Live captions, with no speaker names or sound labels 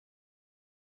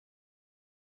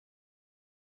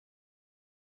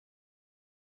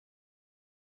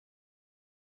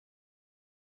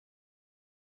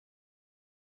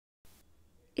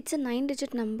It's a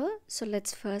 9-digit number, so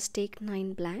let's first take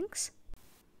 9 blanks.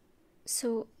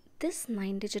 So this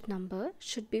 9-digit number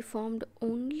should be formed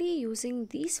only using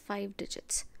these 5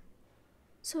 digits.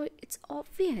 So it's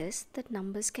obvious that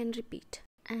numbers can repeat.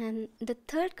 And the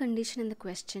third condition in the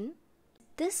question,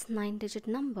 this 9-digit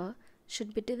number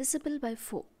should be divisible by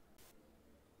 4.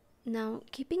 Now,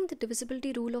 keeping the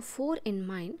divisibility rule of 4 in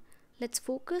mind, let's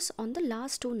focus on the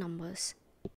last two numbers.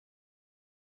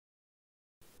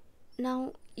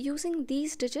 Now, using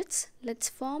these digits, let's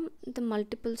form the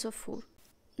multiples of 4.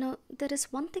 Now, there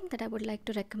is one thing that I would like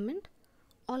to recommend.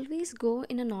 Always go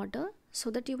in an order so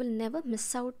that you will never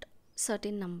miss out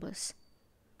certain numbers.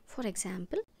 For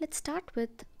example, let's start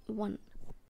with 1.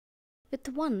 With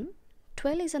 1,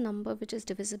 12 is a number which is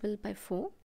divisible by 4.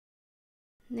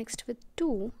 Next, with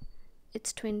 2,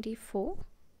 it's 24.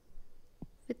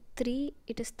 With 3,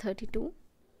 it is 32.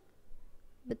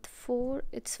 With 4,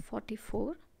 it's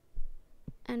 44.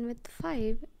 And with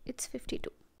 5, it's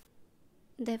 52.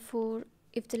 Therefore,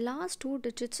 if the last two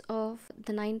digits of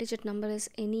the 9-digit number is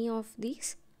any of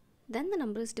these, then the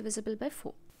number is divisible by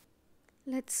 4.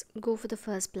 Let's go for the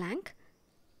first blank.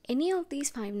 Any of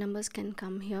these 5 numbers can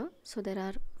come here, so there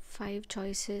are 5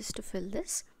 choices to fill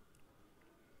this.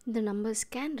 The numbers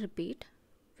can repeat,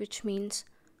 which means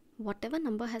whatever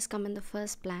number has come in the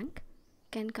first blank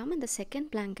can come in the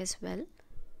second blank as well,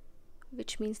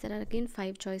 which means there are again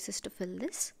 5 choices to fill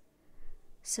this.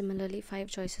 Similarly, 5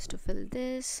 choices to fill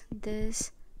this,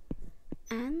 this,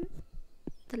 and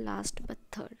the last but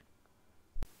third.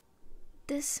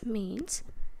 This means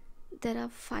there are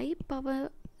 5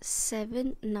 power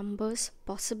 7 numbers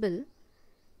possible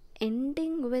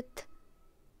ending with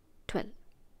 12.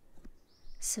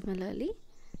 Similarly,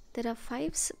 there are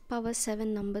 5 power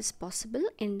 7 numbers possible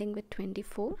ending with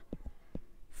 24,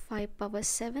 5 power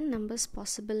 7 numbers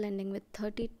possible ending with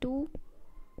 32,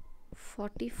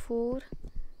 44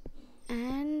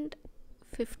 and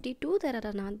 52. There are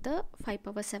another 5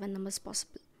 power 7 numbers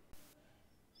possible.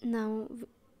 Now,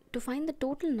 to find the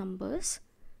total numbers,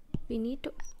 we need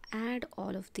to add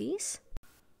all of these,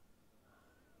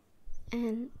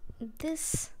 and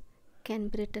this can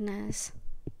be written as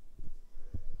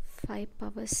 5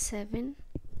 power 7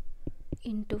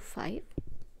 into 5,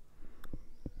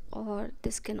 or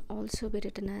this can also be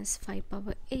written as 5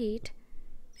 power 8,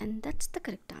 and that's the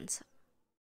correct answer.